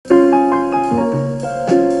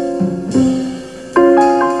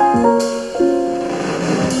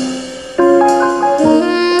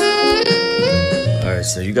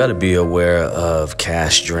got to be aware of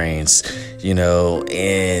cash drains,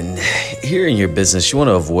 and here in your business, you want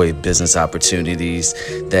to avoid business opportunities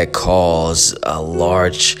that cause a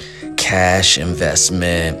large cash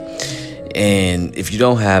investment. And if you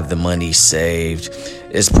don't have the money saved,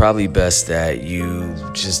 it's probably best that you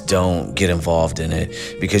just don't get involved in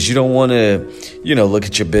it, because you don't want to, look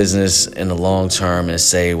at your business in the long term and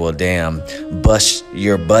say, well, damn, bust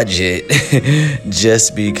your budget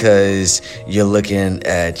just because you're looking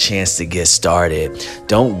at a chance to get started.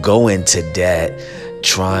 Don't go into debt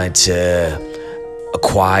trying to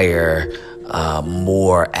acquire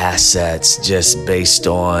more assets just based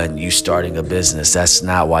on you starting a business. That's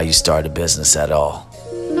not why you start a business at all.